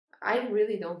I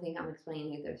really don't think I'm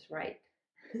explaining this right.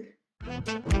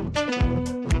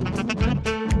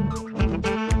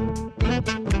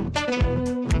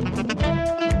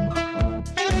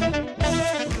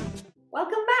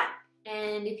 Welcome back!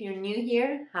 And if you're new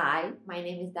here, hi, my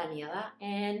name is Daniela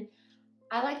and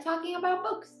I like talking about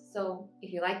books. So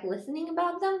if you like listening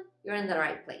about them, you're in the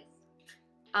right place.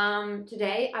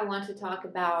 Today I want to talk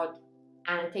about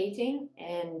annotating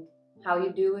and how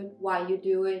you do it, why you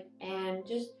do it, and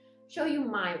just show you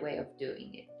my way of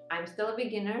doing it. I'm still a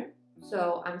beginner,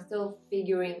 so I'm still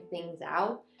figuring things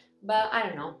out, but I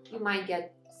don't know, you might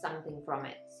get something from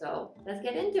it. So let's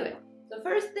get into it. So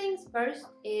first things first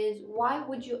is, why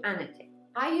would you annotate?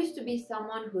 I used to be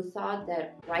someone who thought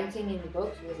that writing in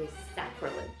books was a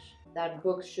sacrilege, that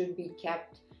books should be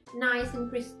kept nice and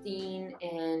pristine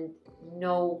and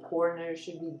no corner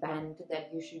should be bent, that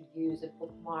you should use a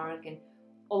bookmark and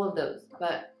all of those.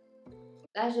 But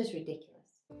that's just ridiculous.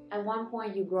 At one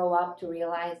point you grow up to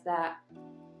realize that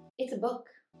it's a book,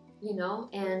 you know,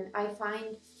 and I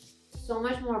find so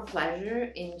much more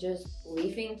pleasure in just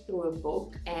leafing through a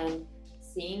book and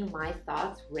seeing my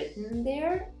thoughts written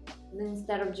there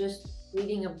instead of just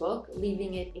reading a book,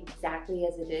 leaving it exactly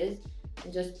as it is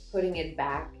and just putting it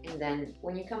back. And then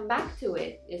when you come back to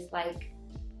it, it's like,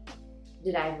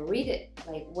 did I ever read it?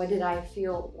 Like, what did I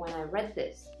feel when I read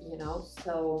this, you know?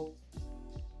 So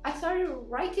I started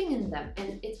writing in them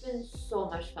and it's been so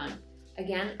much fun.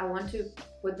 Again, I want to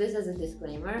put this as a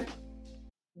disclaimer.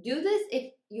 Do this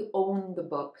if you own the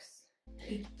books.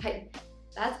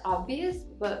 That's obvious,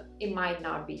 but it might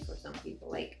not be for some people.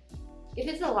 Like, if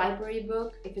it's a library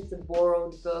book, if it's a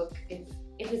borrowed book,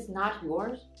 if it's not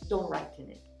yours, don't write in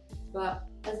it. But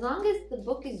as long as the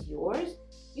book is yours,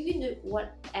 you can do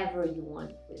whatever you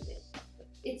want with it.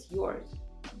 It's yours.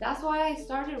 That's why I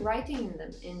started writing in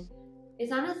them, and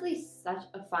it's honestly such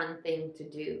a fun thing to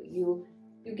do. You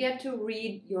get to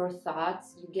read your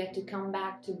thoughts, you get to come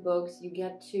back to books, you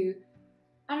get to,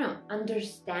 I don't know,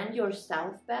 understand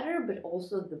yourself better, but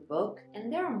also the book.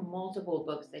 And there are multiple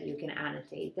books that you can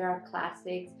annotate. There are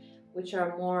classics, which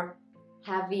are more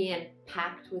heavy and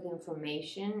packed with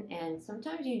information, and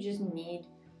sometimes you just need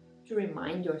to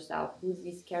remind yourself who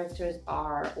these characters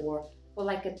are, or put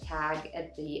like a tag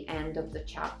at the end of the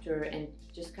chapter and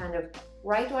just kind of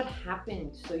write what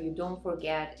happened so you don't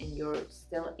forget and you're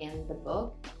still in the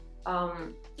book.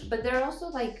 But there are also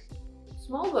like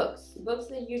small books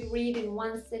that you'd read in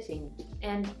one sitting,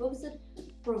 and books that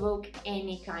provoke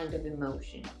any kind of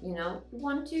emotion, you know. You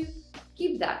want to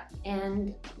keep that,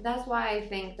 and that's why I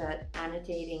think that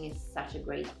annotating is such a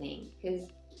great thing, because,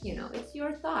 you know, it's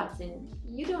your thoughts and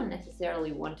you don't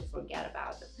necessarily want to forget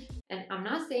about them. And I'm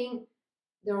not saying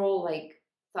they're all like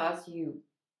thoughts you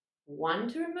want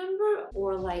to remember,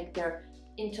 or like they're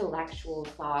intellectual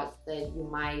thoughts that you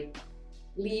might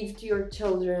leave to your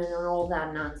children or all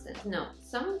that nonsense. No,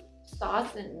 some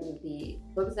thoughts in the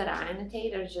books that I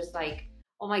annotate are just like,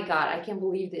 oh my god, I can't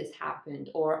believe this happened,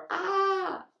 or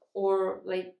or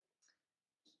like,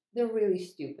 they're really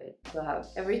stupid. But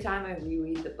every time I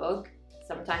reread the book,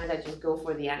 sometimes I just go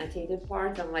for the annotated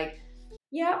parts. I'm like,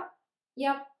 yep,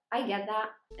 I get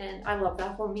that, and I love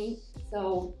that for me.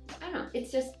 So I don't know,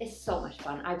 it's so much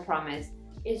fun. I promise,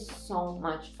 it's so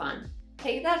much fun.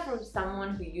 Take that from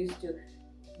someone who used to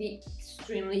be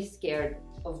extremely scared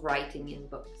of writing in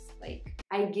books. Like,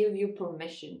 I give you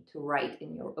permission to write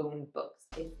in your own books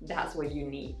if that's what you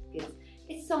need.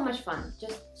 It's so much fun,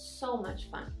 just so much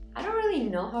fun. I don't really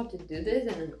know how to do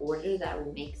this in an order that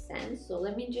would make sense, so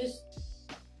let me just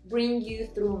bring you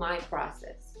through my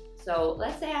process. So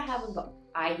let's say I have a book.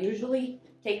 I usually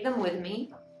take them with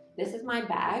me. This is my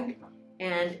bag,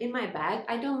 and in my bag,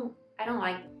 I don't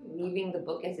like leaving the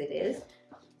book as it is.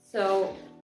 So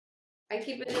I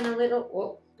keep it in a little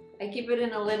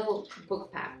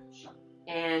book pouch.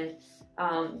 And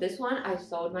this one I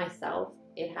sewed myself.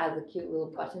 It has a cute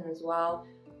little button as well.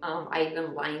 I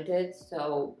even lined it,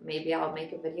 so maybe I'll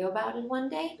make a video about it one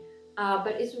day.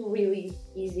 But it's a really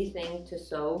easy thing to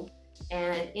sew.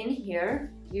 And in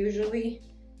here, usually,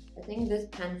 I think this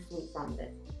pen flew from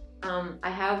this. I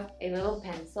have a little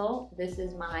pencil. This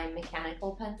is my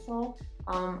mechanical pencil.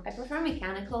 I prefer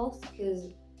mechanicals because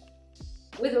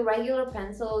with a regular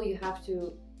pencil, you have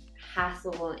to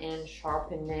hassle and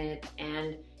sharpen it,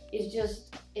 and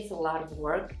it's a lot of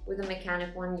work. With a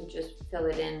mechanic one, you just fill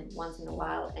it in once in a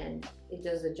while and it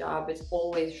does the job. It's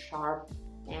always sharp,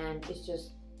 and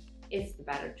it's the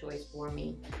better choice for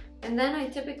me. And then I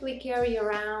typically carry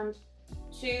around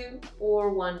 2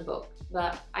 or 1 book,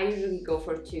 but I usually go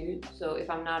for 2. So if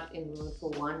I'm not in the mood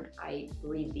for one, I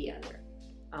read the other.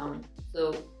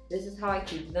 So this is how I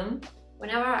keep them.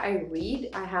 whenever I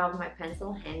read, I have my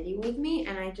pencil handy with me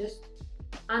and I just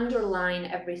underline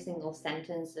every single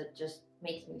sentence that just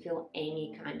makes me feel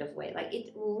any kind of way. Like,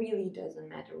 it really doesn't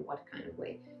matter what kind of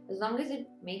way. As long as it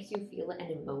makes you feel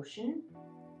an emotion,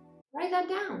 write that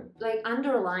down. Like,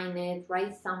 underline it,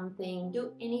 write something,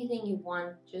 do anything you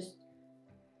want just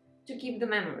to keep the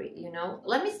memory, you know?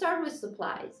 Let me start with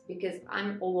supplies because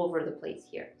I'm all over the place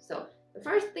here. So the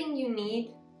first thing you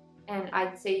need, and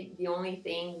I'd say the only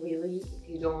thing really, if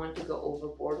you don't want to go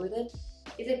overboard with it,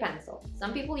 is a pencil.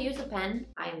 Some people use a pen.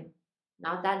 I'm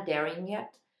not that daring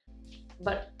yet,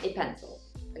 but a pencil.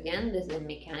 Again, this is a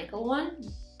mechanical one,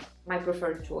 my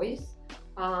preferred choice.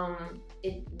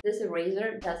 This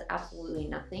eraser does absolutely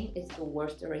nothing. It's the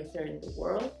worst eraser in the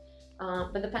world,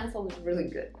 but the pencil is really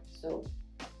good. So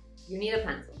you need a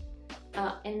pencil.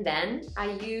 And then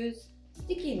I use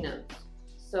sticky notes.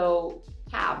 So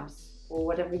tabs, or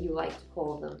whatever you like to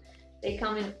call them. They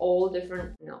come in all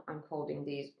different, no, I'm holding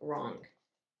these wrong.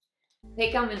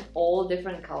 They come in all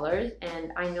different colors,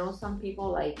 and I know some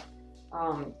people like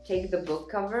take the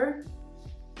book cover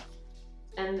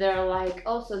and they're like,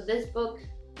 oh, so this book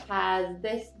has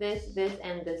this,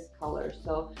 and this color.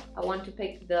 So I want to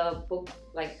pick the book,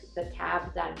 like the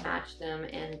tabs that match them,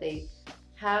 and they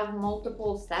have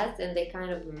multiple sets and they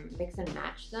kind of mix and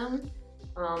match them.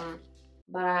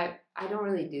 But I don't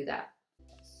really do that.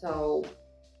 So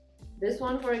this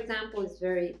one, for example, is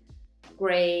very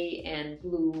gray and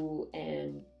blue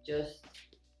and just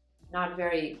not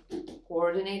very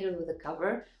coordinated with the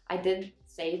cover. I did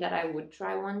say that I would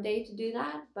try one day to do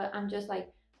that, but I'm just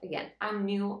like, again, I'm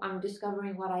new, I'm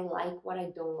discovering what I like, what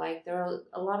I don't like. There are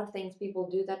a lot of things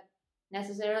people do that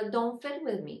necessarily don't fit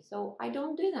with me, so I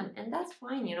don't do them, and that's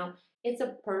fine, you know. It's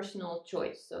a personal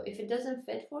choice, so if it doesn't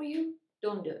fit for you,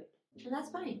 don't do it, and that's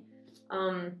fine.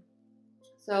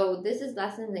 So this is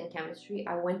Lessons in Chemistry.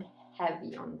 I went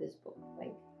heavy on this book,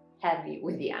 like heavy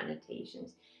with the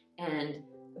annotations, and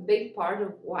a big part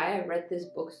of why I read this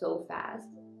book so fast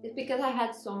is because I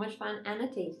had so much fun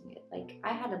annotating it. Like,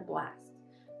 I had a blast.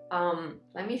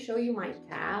 Let me show you my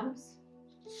tabs.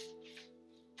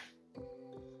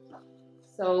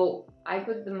 So I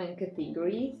put them in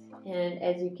categories, and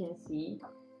as you can see,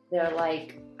 they're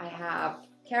like, I have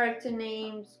character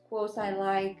names, quotes I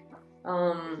like,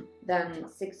 then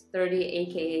 630,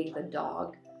 aka the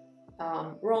dog,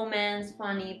 romance,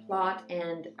 funny, plot,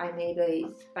 and I made a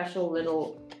special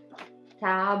little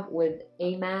tab with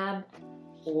AMAB,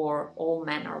 or all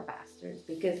men are bastards,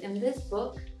 because in this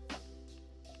book,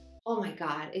 oh my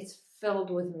god, it's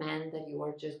filled with men that you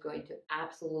are just going to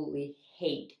absolutely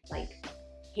hate, like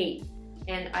hate.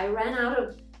 And I ran out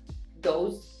of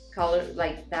those colors,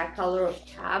 like that color of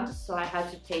tabs, so I had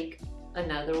to take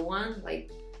another one. Like,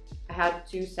 I had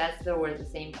 2 sets that were the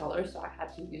same color, so I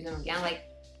had to use them again. Like,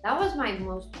 that was my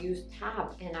most used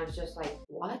tab, and I was just like,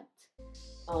 what?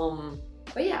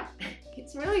 But yeah,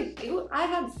 it's really, I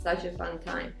had such a fun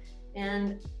time.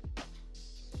 And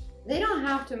they don't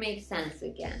have to make sense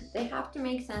again. They have to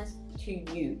make sense to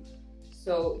you.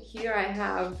 So here I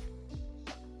have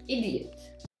idiot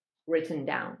written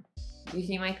down. Do you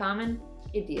see my comment?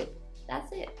 Idiot.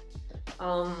 That's it.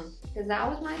 Because that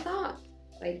was my thought.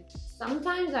 Like,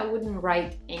 sometimes I wouldn't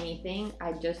write anything.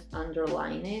 I just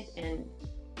underline it, and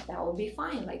that would be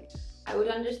fine. Like, I would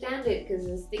understand it because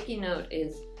the sticky note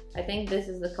is, I think this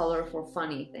is the color for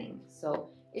funny things. So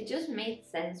it just made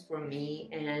sense for me,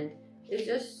 and it's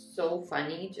just so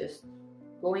funny just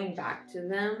going back to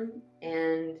them,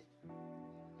 and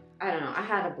I don't know, I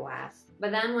had a blast.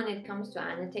 But then when it comes to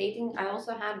annotating, I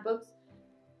also had books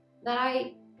that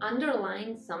I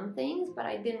underlined some things, but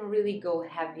I didn't really go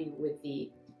heavy with the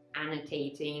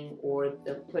annotating or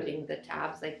the putting the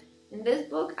tabs. Like, in this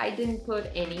book, I didn't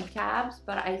put any tabs,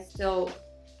 but I still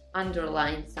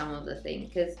underlined some of the things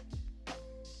because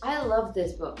I love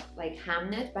this book. Like,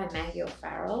 Hamnet by Maggie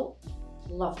O'Farrell,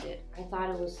 loved it. I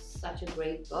thought it was such a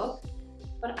great book,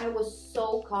 but I was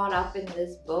so caught up in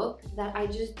this book that I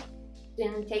just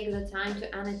didn't take the time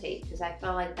to annotate because I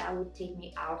felt like that would take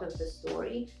me out of the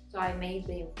story. So I made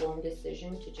the informed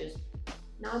decision to just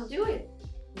not do it.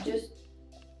 Just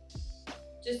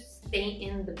stay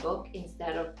in the book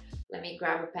instead of, let me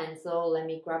grab a pencil, let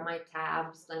me grab my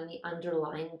tabs, let me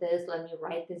underline this, let me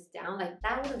write this down. Like,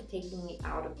 that would have taken me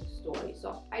out of the story.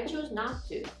 So I chose not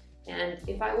to. And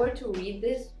if I were to read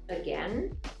this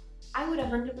again, I would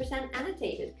 100%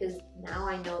 annotate it because now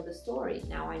I know the story.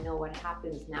 Now I know what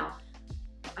happens. Now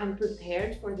I'm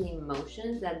prepared for the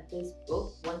emotions that this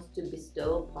book wants to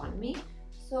bestow upon me.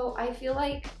 So I feel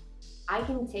like I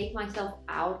can take myself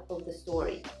out of the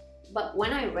story. But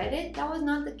when I read it, that was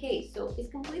not the case. So it's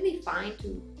completely fine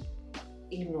to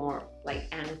ignore like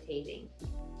annotating.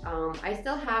 I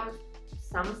still have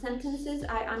some sentences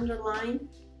I underline,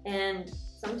 and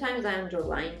sometimes I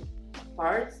underline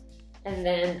parts and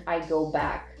then I go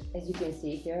back, as you can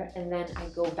see here, and then I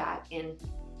go back and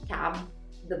tab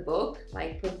the book,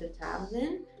 like put the tabs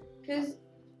in, because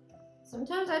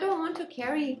sometimes I don't want to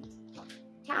carry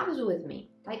tabs with me.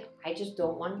 Like, I just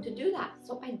don't want to do that,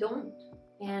 so I don't,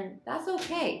 and that's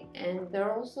okay. And there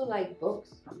are also like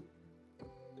books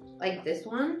like this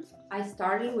one. I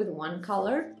started with one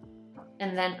color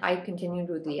and then I continued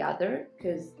with the other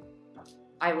because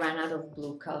I ran out of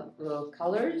blue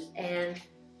colors, and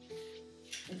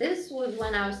this was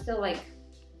when I was still like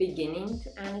beginning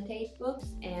to annotate books,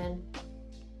 and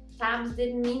tabs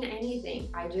didn't mean anything.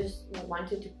 I just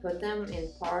wanted to put them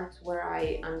in parts where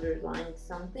I underlined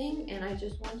something, and I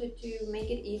just wanted to make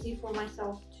it easy for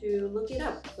myself to look it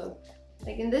up. So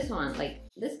like in this one, like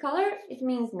this color, it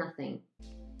means nothing,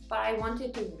 but I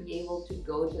wanted to be able to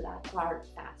go to that part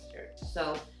faster.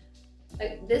 So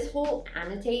like this whole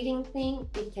annotating thing,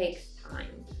 it takes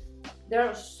time. There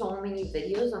are so many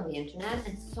videos on the internet,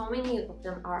 and so many of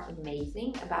them are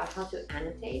amazing about how to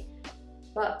annotate,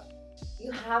 but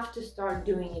you have to start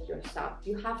doing it yourself.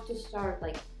 You have to start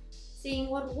like seeing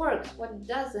what works, what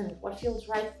doesn't, what feels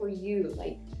right for you.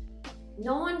 Like,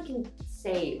 no one can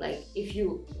say like if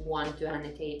you want to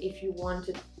annotate, if you want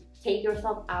to take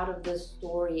yourself out of the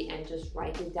story and just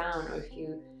write it down, or if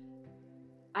you,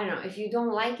 I don't know, if you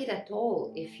don't like it at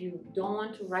all, if you don't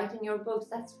want to write in your books,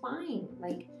 that's fine.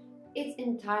 Like, it's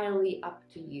entirely up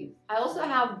to you. I also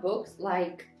have books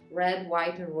like Red,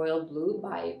 White, and Royal Blue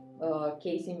by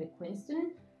Casey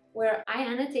McQuiston, where I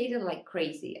annotated like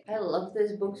crazy. I love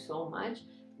this book so much,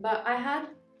 but I had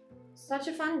such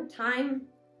a fun time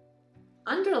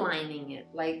underlining it,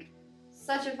 like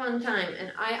such a fun time.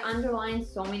 And I underlined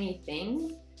so many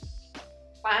things,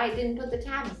 but I didn't put the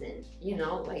tabs in, you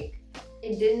know, like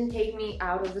it didn't take me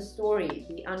out of the story.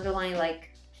 The underline, like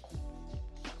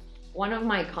one of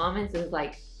my comments is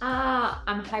like,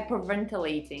 I'm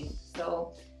hyperventilating.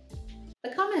 So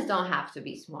the comments don't have to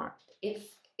be smart. If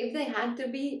they had to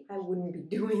be, I wouldn't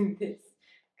be doing this,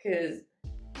 because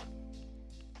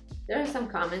there are some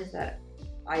comments that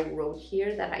I wrote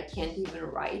here that I can't even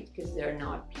write because they're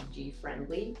not PG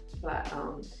friendly. But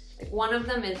like one of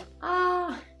them is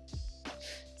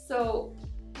so,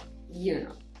 you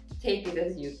know, take it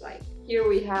as you'd like. Here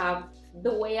we have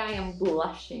the way I am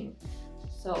blushing.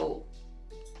 So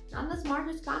not the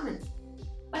smartest comments,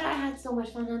 but I had so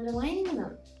much fun underlining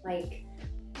them, like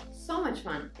so much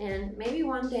fun. And maybe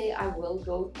one day I will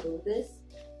go through this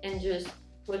and just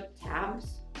put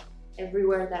tabs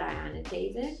everywhere that I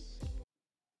annotated,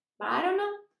 but I don't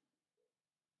know.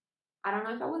 I don't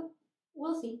know if I will.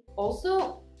 We'll see.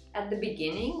 Also, at the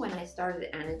beginning when I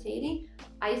started annotating,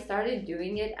 I started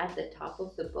doing it at the top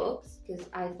of the books because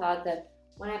I thought that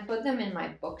when I put them in my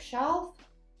bookshelf,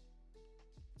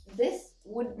 this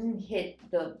wouldn't hit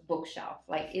the bookshelf,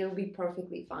 like it'll be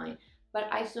perfectly fine. But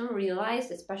I soon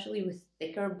realized, especially with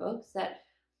thicker books, that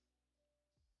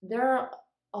there are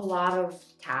a lot of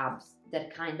tabs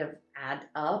that kind of add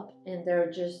up and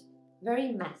they're just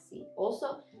very messy.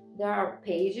 Also, there are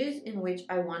pages in which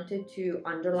I wanted to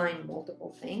underline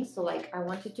multiple things. So like I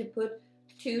wanted to put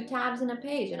 2 tabs in a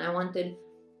page, and I wanted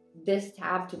this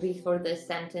tab to be for this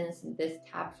sentence and this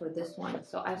tab for this one.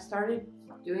 So I've started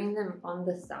doing them on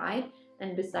the side,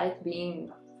 and besides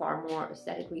being far more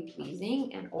aesthetically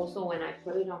pleasing, and also when I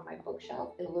put it on my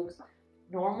bookshelf, it looks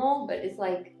normal, but it's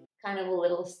like kind of a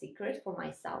little secret for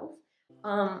myself.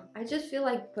 I just feel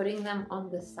like putting them on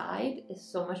the side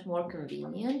is so much more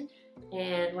convenient.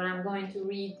 And when I'm going to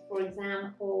read, for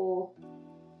example,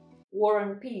 War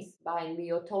and Peace by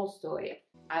Leo Tolstoy,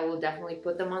 I will definitely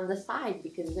put them on the side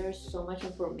because there's so much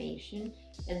information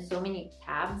and so many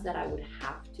tabs that I would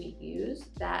have to use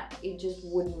that it just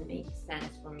wouldn't make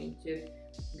sense for me to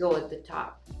go at the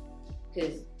top,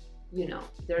 because, you know,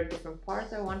 there are different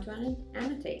parts I want to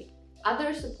annotate.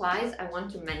 Other supplies I want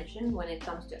to mention when it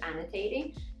comes to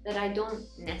annotating that I don't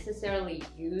necessarily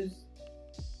use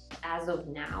as of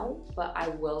now, but I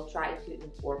will try to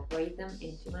incorporate them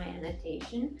into my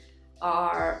annotation,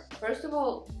 are, first of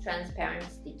all, transparent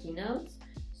sticky notes.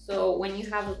 So when you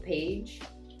have a page,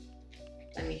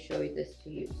 let me show you this to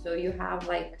you. So you have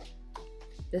like,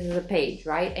 this is a page,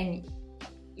 right? And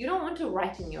you don't want to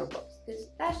write in your books because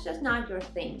that's just not your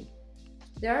thing.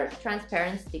 There are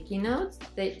transparent sticky notes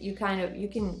that you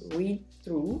can read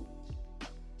through,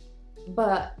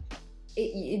 but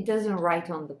it doesn't write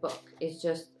on the book. It's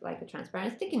just like a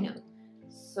transparent sticky note.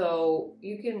 So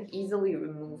you can easily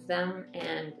remove them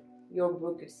and your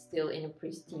book is still in a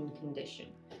pristine condition.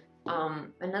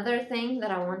 Another thing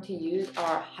that I want to use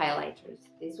are highlighters.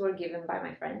 These were given by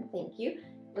my friend, thank you.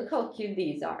 Look how cute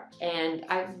these are. And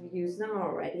I've used them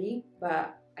already,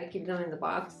 but I keep them in the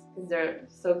box because they're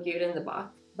so cute in the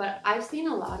box. But I've seen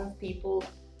a lot of people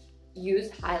use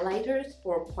highlighters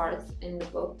for parts in the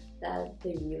book that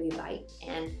they really like.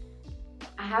 And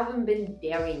I haven't been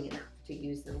daring enough to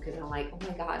use them because I'm like, oh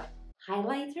my god,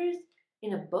 highlighters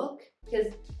in a book?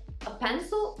 Because a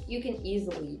pencil you can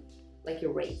easily like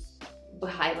erase, but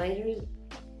highlighters,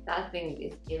 that thing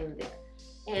is in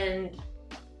there. And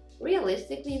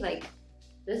realistically, like,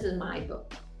 this is my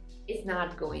book. It's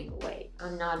not going away.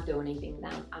 I'm not donating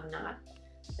them. I'm not,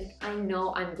 like, I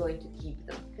know I'm going to keep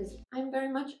them because I'm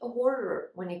very much a hoarder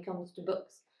when it comes to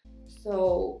books.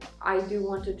 So I do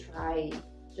want to try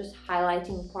just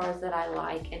highlighting parts that I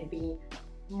like and be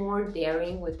more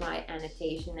daring with my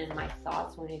annotation and my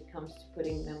thoughts when it comes to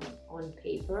putting them on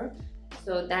paper.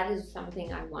 So that is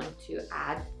something I want to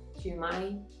add to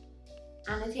my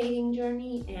annotating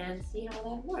journey and see how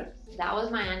that works. That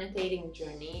was my annotating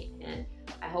journey, and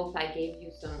I hope I gave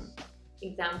you some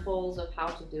examples of how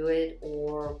to do it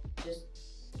or just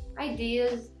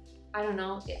ideas. I don't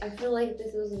know. I feel like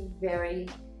this was a very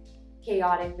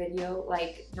chaotic video,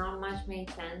 like not much made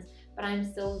sense, but I'm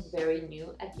still very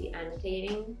new at the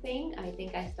annotating thing. I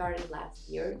think I started last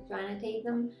year to annotate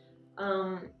them,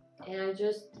 and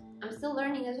I'm still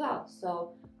learning as well.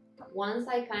 So once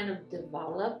I kind of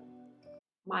develop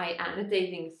my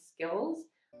annotating skills,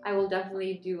 I will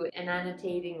definitely do an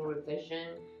annotating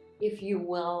revision, if you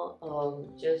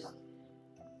will, just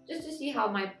to see how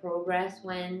my progress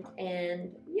went.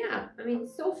 And yeah, I mean,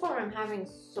 so far I'm having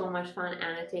so much fun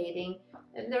annotating.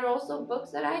 And there are also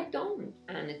books that I don't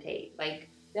annotate. Like,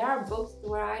 there are books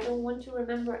where I don't want to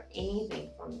remember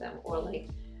anything from them, or like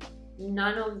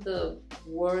none of the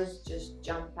words just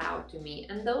jump out to me,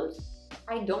 and those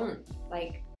I don't.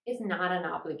 Like, it's not an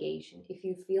obligation. If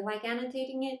you feel like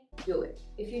annotating it, do it.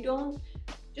 If you don't,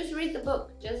 just read the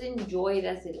book. Just enjoy it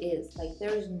as it is. Like,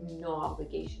 there's no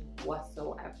obligation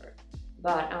whatsoever.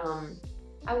 But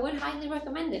I would highly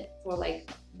recommend it for like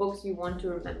books you want to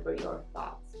remember your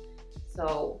thoughts.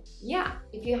 So yeah,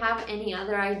 if you have any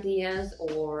other ideas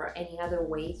or any other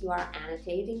ways you are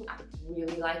annotating, I'd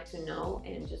really like to know,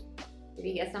 and just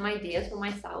maybe get some ideas for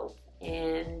myself.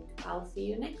 And I'll see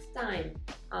you next time.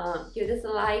 Give this a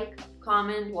like,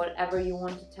 comment, whatever you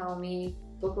want to tell me,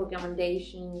 book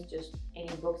recommendations, just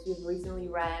any books you've recently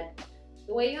read,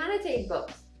 the way you annotate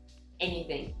books,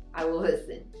 anything, I will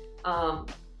listen.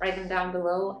 Write them down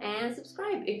below and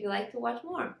subscribe if you like to watch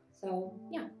more. So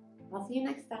yeah, I'll see you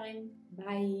next time.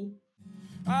 Bye.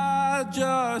 I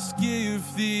just give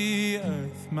the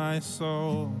earth my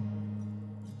soul.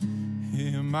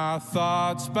 Hear my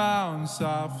thoughts bounce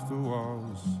off the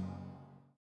walls.